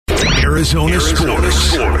Arizona Sports.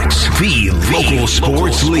 The local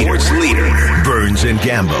sports leader. Burns and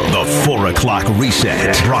Gambo. The 4 o'clock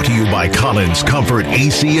reset. Brought to you by Collins Comfort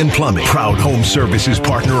AC and Plumbing. Proud home services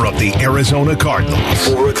partner of the Arizona Cardinals.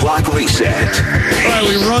 4 o'clock reset. All right,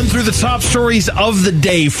 we run through the top stories of the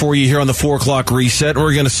day for you here on the 4 o'clock reset.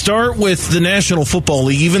 We're going to start with the National Football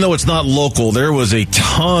League. Even though it's not local, there was a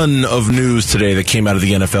ton of news today that came out of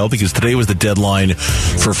the NFL because today was the deadline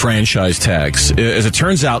for franchise tags. As it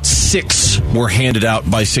turns out, 6 were handed out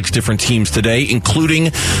by 6 different teams today, including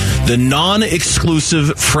the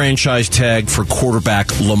non-exclusive franchise tag for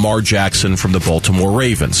quarterback Lamar Jackson from the Baltimore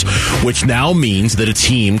Ravens, which now means that a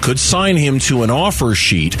team could sign him to an offer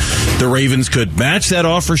sheet. The Ravens could match that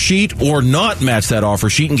offer sheet or not match that offer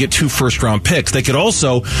sheet and get 2 first-round picks. They could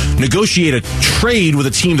also negotiate a trade with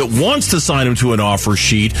a team that wants to sign him to an offer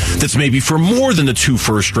sheet that's maybe for more than the 2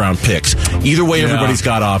 first-round picks. Either way, everybody's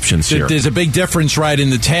got options here. There's a big difference, right, in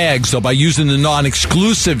the tags, though. By using the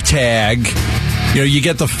non-exclusive tag, you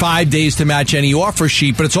get the 5 days to match any offer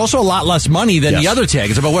sheet, but it's also a lot less money than the other tag.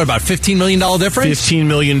 It's about $15 million difference? $15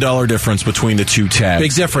 million difference between the 2 tags.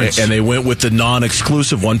 Big difference. And they went with the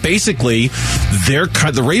non-exclusive one. Basically,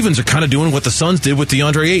 the Ravens are kind of doing what the Suns did with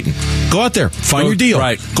DeAndre Ayton. Go out there, find your deal.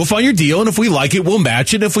 Right. Go find your deal, and if we like it, we'll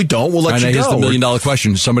match it. If we don't, we'll let you go. Here's the $1 million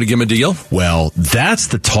question. Did somebody give him a deal? Well, that's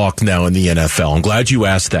the talk now in the NFL. I'm glad you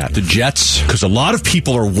asked that. The Jets? Because a lot of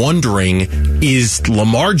people are wondering, is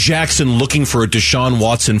Lamar Jackson looking for a Deshaun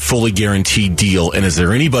Watson fully guaranteed deal, and is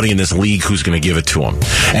there anybody in this league who's going to give it to him?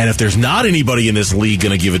 And if there's not anybody in this league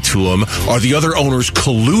going to give it to him, are the other owners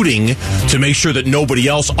colluding to make sure that nobody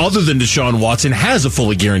else other than Deshaun Watson has a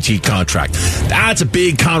fully guaranteed contract? That's a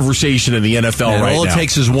big conversation in the NFL right now. All it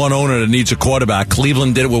takes is one owner that needs a quarterback.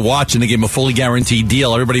 Cleveland did it with Watson. They gave him a fully guaranteed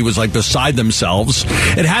deal. Everybody was beside themselves.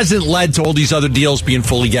 It hasn't led to all these other deals being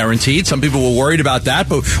fully guaranteed. Some people were worried about that,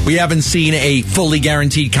 but we haven't seen a fully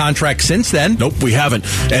guaranteed contract since then. Nope, we haven't.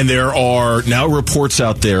 And there are now reports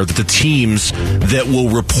out there that the teams that will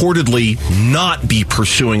reportedly not be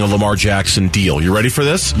pursuing a Lamar Jackson deal. You ready for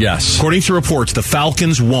this? Yes. According to reports, the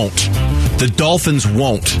Falcons won't. The Dolphins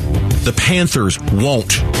won't. The Panthers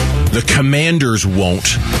won't. The Commanders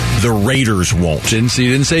won't. The Raiders won't. Didn't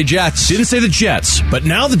say Jets. Didn't say the Jets. But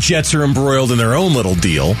now the Jets are embroiled in their own little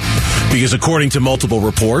deal because according to multiple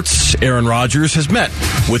reports, Aaron Rodgers has met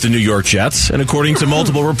with the New York Jets. And according to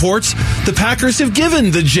multiple reports, the Packers have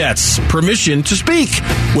given the Jets permission to speak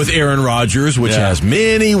with Aaron Rodgers, which has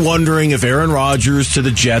many wondering if Aaron Rodgers to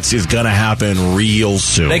the Jets is going to happen real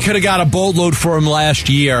soon. They could have got a boatload for him last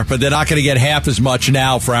year, but they're not going to get half as much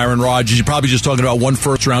now for Aaron Rodgers. You're probably just talking about 1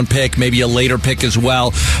 first-round pick, maybe a later pick as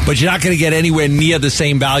well. But you're not going to get anywhere near the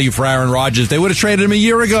same value for Aaron Rodgers. They would have traded him a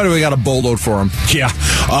year ago. They would have got a boatload for him. Yeah.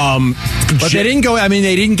 But they didn't go. I mean,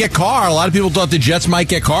 they didn't get Carr. A lot of people thought the Jets might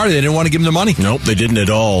get Carr. They didn't want to give him the money. Nope, they didn't at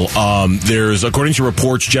all. According to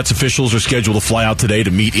reports, Jets officials are scheduled to fly out today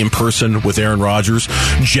to meet in person with Aaron Rodgers.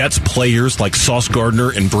 Jets players like Sauce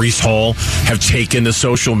Gardner and Breece Hall have taken to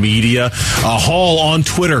social media. Hall on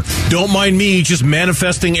Twitter, don't mind me just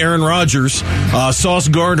manifesting Aaron Rodgers. Sauce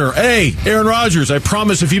Gardner, hey, Aaron Rodgers, I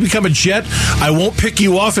promise if you become a Jet, I won't pick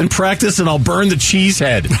you off in practice and I'll burn the cheese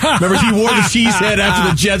head. Remember, he wore the cheese head after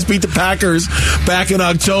the Jets beat the Packers back in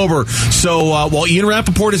October. So while Ian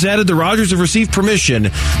Rappaport has added the Rodgers have received permission,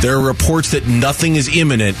 there are reports that nothing is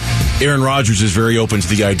imminent. Aaron Rodgers is very open to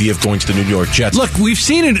the idea of going to the New York Jets. Look, we've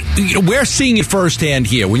seen it. We're seeing it firsthand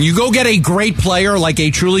here. When you go get a great player, like a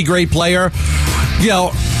truly great player,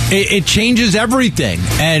 it changes everything.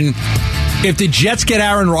 And if the Jets get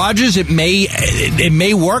Aaron Rodgers, it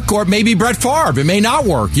may work, or it may be Brett Favre. It may not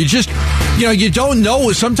work. You don't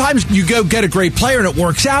know. Sometimes you go get a great player and it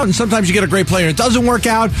works out, and sometimes you get a great player and it doesn't work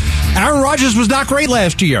out. Aaron Rodgers was not great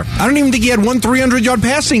last year. I don't even think he had 1 300-yard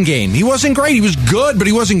passing game. He wasn't great. He was good, but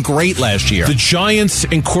he wasn't great last year. The Giants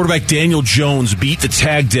and quarterback Daniel Jones beat the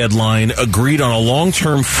tag deadline, agreed on a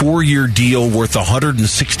long-term 4-year deal worth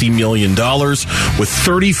 $160 million with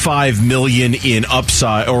 $35 million in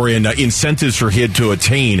upside or in incentives for him to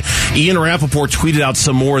attain. Ian Rappaport tweeted out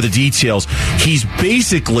some more of the details. He's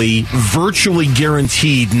basically virtually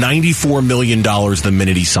guaranteed $94 million the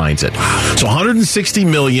minute he signs it. So $160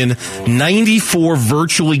 million, 94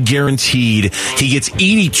 virtually guaranteed. He gets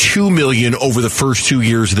 $82 million over the first 2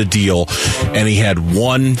 years of the deal, and he had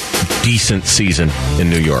 1 decent season in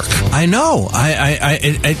New York. I know.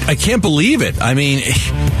 I can't believe it. I mean,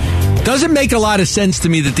 Doesn't make a lot of sense to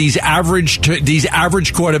me that these average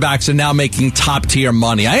quarterbacks are now making top-tier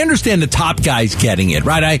money. I understand the top guys getting it,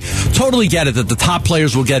 right? I totally get it that the top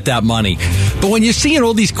players will get that money. But when you're seeing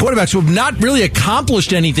all these quarterbacks who have not really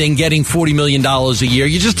accomplished anything getting $40 million a year,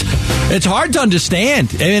 it's hard to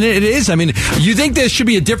understand. And it is. I mean, you think there should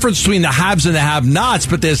be a difference between the haves and the have-nots,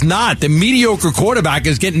 but there's not. The mediocre quarterback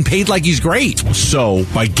is getting paid like he's great. So,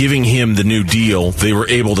 by giving him the new deal, they were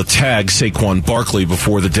able to tag Saquon Barkley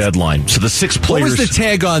before the deadline. So the 6 players... What was the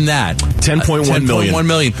tag on that? $10.1 million. $10.1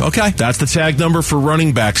 million. Okay. That's the tag number for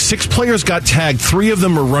running backs. 6 players got tagged. 3 of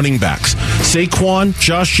them are running backs. Saquon,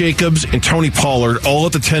 Josh Jacobs, and Tony Pollard, all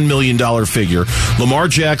at the $10 million figure. Lamar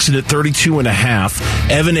Jackson at $32.5.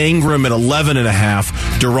 Evan Engram at $11.5.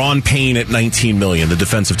 Daron Payne at $19 million, the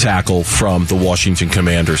defensive tackle from the Washington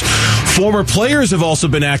Commanders. Former players have also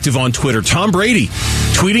been active on Twitter. Tom Brady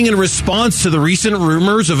tweeting in response to the recent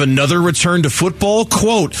rumors of another return to football,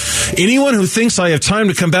 quote, "Anyone who thinks I have time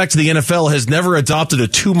to come back to the NFL has never adopted a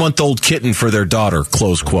 2-month-old kitten for their daughter,"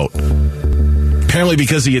 close quote. Apparently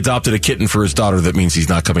because he adopted a kitten for his daughter, that means he's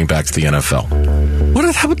not coming back to the NFL. What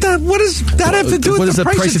does that have to do with the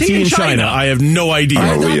price of tea in China? I have no idea.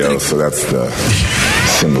 I'm a Leo, so that's the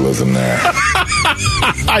symbolism there.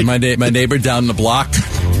 My neighbor down the block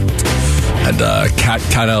had a cat,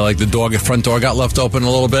 kind of like the front door got left open a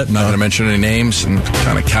little bit. I'm not going to mention any names. And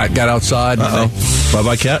kind of cat got outside.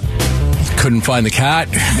 Bye-bye, cat. Couldn't find the cat.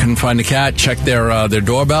 Checked their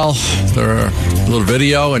doorbell, their little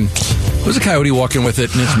video, and there was a coyote walking with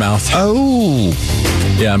it in its mouth. Oh.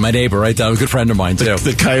 Yeah, my neighbor, right? That was a good friend of mine, too.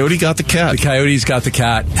 The coyote got the cat. The coyote's got the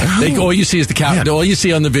cat. Oh. All you see is the cat. Man. All you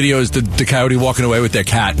see on the video is the coyote walking away with their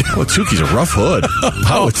cat. Watuki's a rough hood.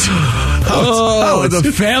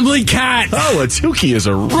 The family cat. Watuki is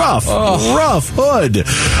a rough hood.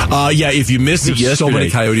 If you missed it yesterday. So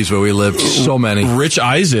many coyotes where we live. So many. Rich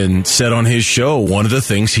Eisen said on his show, one of the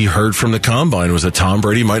things he heard from the Combine was that Tom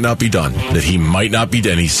Brady might not be done. That he might not be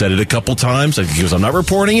done. He said it a couple times. He goes, I'm not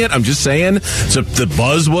reporting it. I'm just saying. So the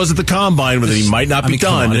buzz was at the Combine, but that he might not be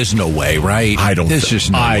done. There's no way, right? I don't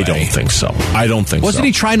think so. Wasn't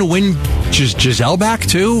he trying to win Giselle back,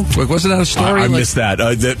 too? Wasn't that a story? I missed that.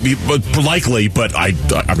 Likely, but I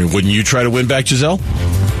mean, wouldn't you try to win back Giselle?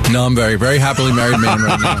 No, I'm very, very happily married man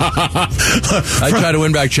right now. I try to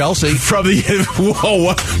win back Chelsea. From the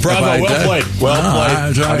bravo, well played.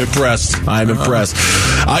 I'm impressed.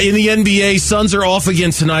 In the NBA, Suns are off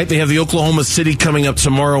again tonight. They have the Oklahoma City coming up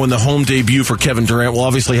tomorrow in the home debut for Kevin Durant. We'll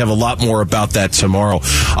obviously have a lot more about that tomorrow.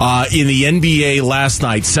 In the NBA last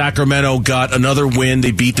night, Sacramento got another win.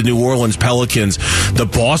 They beat the New Orleans Pelicans. The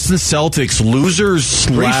Boston Celtics, losers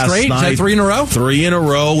last night. Is that 3 in a row? 3 in a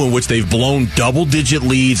row in which they've blown double-digit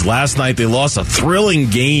leads. Last night, they lost a thrilling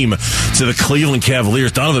game to the Cleveland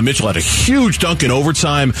Cavaliers. Donovan Mitchell had a huge dunk in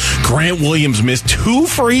overtime. Grant Williams missed 2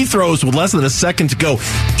 free throws with less than a second to go,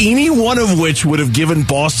 any one of which would have given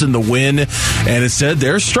Boston the win. And it said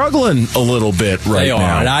they're struggling a little bit right now. They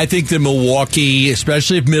are. And I think that Milwaukee,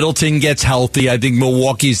 especially if Middleton gets healthy, I think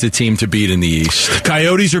Milwaukee's the team to beat in the East.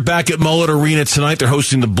 Coyotes are back at Mullet Arena tonight. They're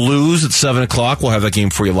hosting the Blues at 7 o'clock. We'll have that game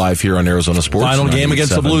for you live here on Arizona Sports. Final game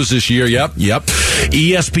against the Blues this year, yep.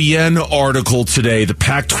 ESPN article today, the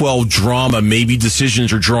Pac-12 drama, maybe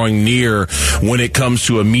decisions are drawing near when it comes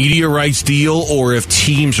to a media rights deal or if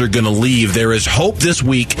teams are going to leave. There is hope this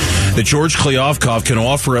week that George Kliavkoff can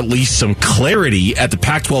offer at least some clarity at the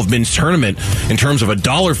Pac-12 men's tournament in terms of a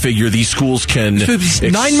dollar figure these schools can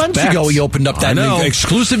expect. 9 months ago he opened up that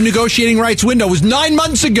exclusive negotiating rights window. It was 9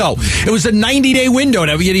 months ago. It was a 90-day window.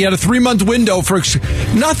 He had a 3-month window for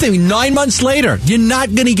nothing. 9 months later, you're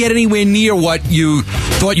not going to get anywhere near what you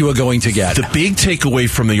thought you were going to get. The big takeaway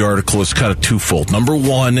from the article is kind of twofold. Number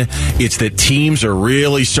one, it's that teams are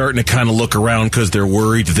really starting to kind of look around because they're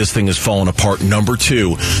worried that this thing is falling apart. Number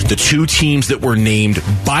two, the 2 teams that were named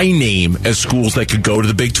by name as schools that could go to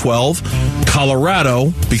the Big 12,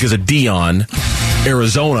 Colorado because of Deion,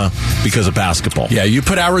 Arizona because of basketball. Yeah, you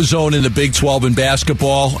put Arizona in the Big 12 in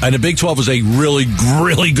basketball, and the Big 12 is a really,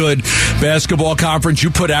 really good basketball conference.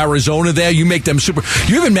 You put Arizona there, you make them super.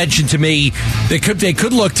 You even mentioned to me they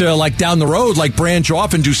could look to, like, down the road, like, branch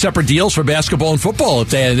off and do separate deals for basketball and football if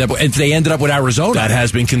they ended up with Arizona. That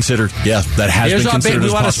has been considered. Yeah, that has been considered.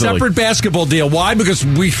 We want a separate basketball deal. Why? Because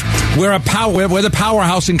we're the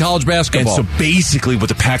powerhouse in college basketball. And so basically what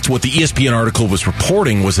the ESPN article was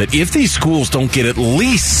reporting was that if these schools don't get at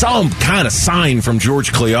least some kind of sign from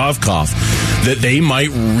George Kliavkoff, that they might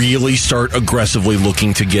really start aggressively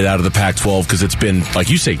looking to get out of the Pac-12 because it's been, like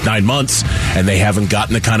you say, 9 months, and they haven't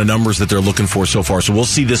gotten the kind of numbers that they're looking for so far. So we'll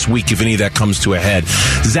see this week if any of that comes to a head.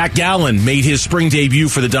 Zach Gallen made his spring debut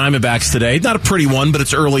for the Diamondbacks today. Not a pretty one, but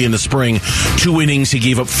it's early in the spring. 2 innings. He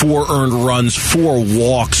gave up 4 earned runs, 4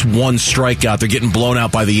 walks, 1 strikeout. They're getting blown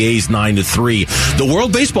out by the A's 9-3. The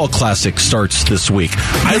World Baseball Classic starts this week.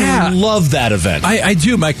 I love that event. I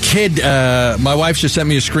do. My kid, my wife just sent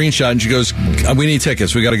me a screenshot, and she goes, "We need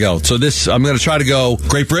tickets. We got to go." So I'm going to try to go.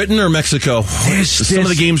 Great Britain or Mexico? Some of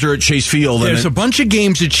the games are at Chase Field. There's a bunch of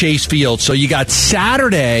games at Chase Field. So you got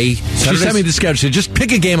Saturday. She sent me the schedule. She said, just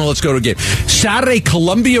pick a game and let's go to a game. Saturday,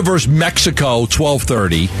 Colombia versus Mexico,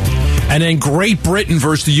 12:30. And then Great Britain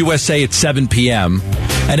versus the USA at 7 p.m.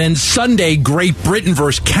 And then Sunday, Great Britain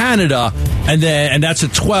versus Canada, and that's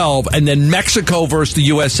at 12. And then Mexico versus the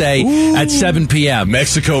USA at 7 p.m.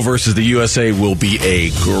 Mexico versus the USA will be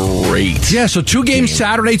a great. Yeah, so 2 games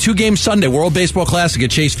Saturday, 2 games Sunday. World Baseball Classic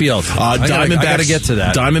at Chase Field. I got to get to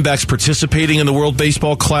that. Diamondbacks participating in the World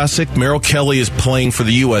Baseball Classic. Merrill Kelly is playing for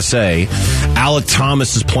the USA. Alec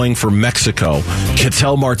Thomas is playing for Mexico.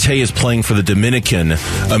 Ketel Marte is playing for the Dominican.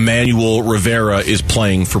 Emmanuel Rivera is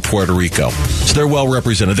playing for Puerto Rico. So they're well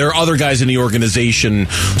represented. There are other guys in the organization,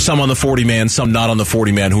 some on the 40-man, some not on the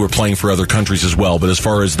 40-man, who are playing for other countries as well. But as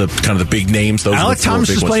far as the kind of the big names, those Alec Thomas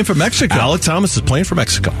is playing for Mexico. Alec Thomas is playing for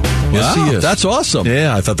Mexico. Yes, he is. That's awesome.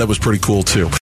 Yeah, I thought that was pretty cool, too.